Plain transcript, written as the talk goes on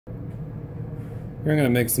Here I'm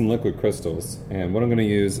going to make some liquid crystals, and what I'm going to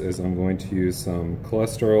use is I'm going to use some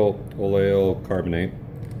cholesteryl oleyl carbonate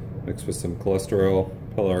mixed with some cholesteryl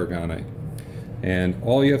pelargonate. And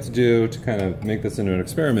all you have to do to kind of make this into an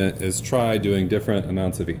experiment is try doing different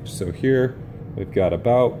amounts of each. So here we've got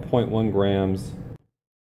about 0.1 grams.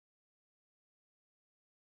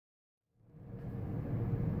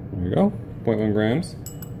 There you go, 0.1 grams.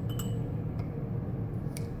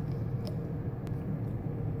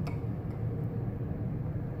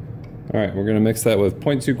 Alright, we're going to mix that with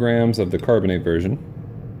 0.2 grams of the carbonate version.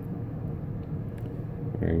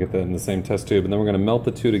 We're going to get that in the same test tube, and then we're going to melt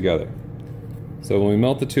the two together. So when we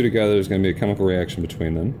melt the two together, there's going to be a chemical reaction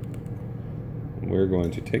between them. We're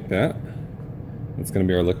going to take that. It's going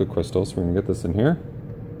to be our liquid crystal, so we're going to get this in here,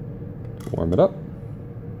 warm it up.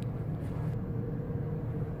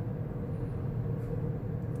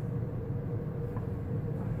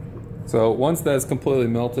 So once that's completely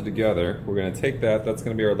melted together, we're going to take that, that's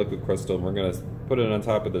going to be our liquid crystal, and we're going to put it on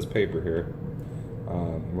top of this paper here.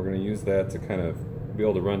 We're going to use that to kind of be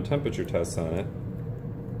able to run temperature tests on it,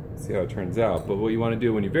 see how it turns out. But what you want to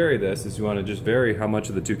do when you vary this is you want to just vary how much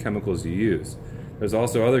of the two chemicals you use. There's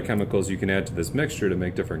also other chemicals you can add to this mixture to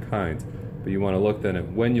make different kinds, but you want to look then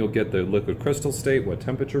at when you'll get the liquid crystal state, what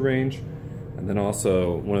temperature range, and then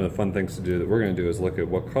also one of the fun things to do that we're going to do is look at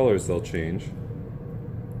what colors they'll change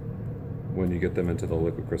when you get them into the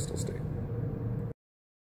liquid crystal state.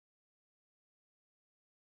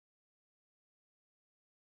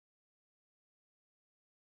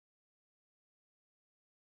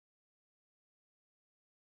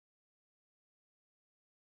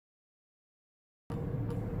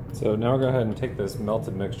 So now we're going to go ahead and take this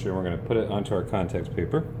melted mixture and we're going to put it onto our context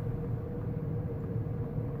paper.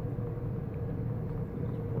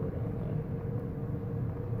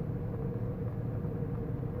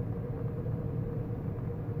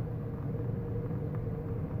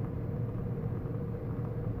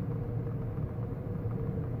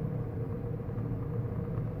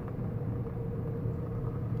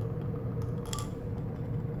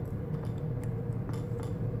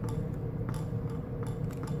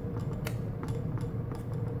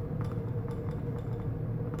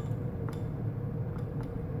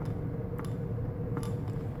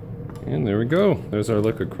 And there we go. There's our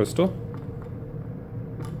liquid crystal.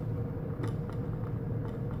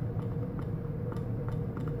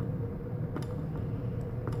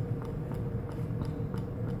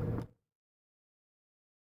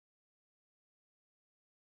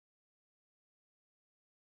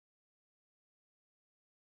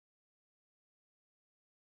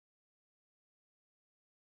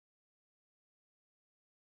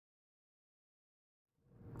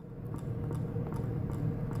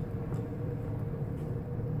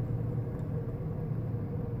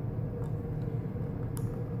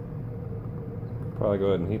 Probably go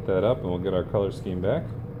ahead and heat that up and we'll get our color scheme back.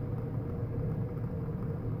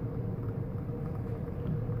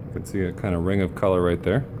 You can see a kind of ring of color right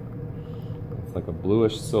there. It's like a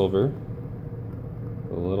bluish silver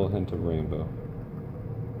with a little hint of rainbow.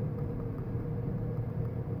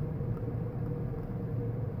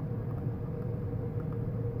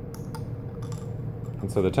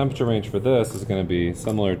 And so the temperature range for this is going to be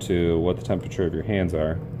similar to what the temperature of your hands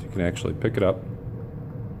are. You can actually pick it up,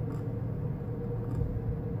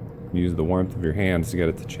 use the warmth of your hands to get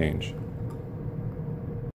it to change.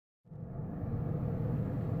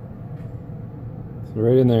 So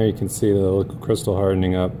right in there you can see the liquid crystal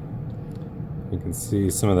hardening up. You can see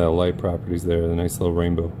some of that light properties there, the nice little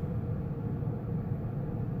rainbow.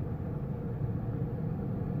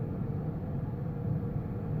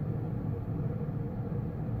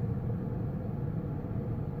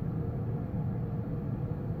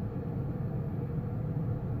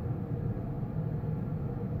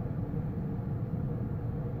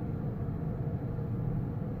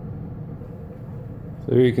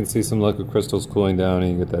 So here you can see some liquid crystals cooling down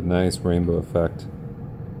and you get that nice rainbow effect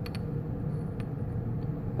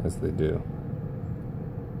as they do.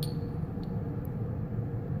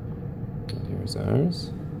 And here's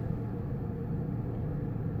ours.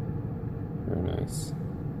 Very nice.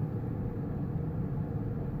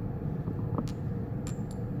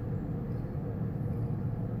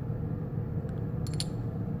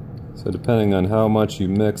 So depending on how much you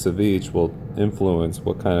mix of each will influence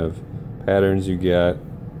what kind of patterns you get,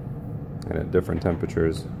 and at different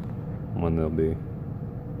temperatures when they'll be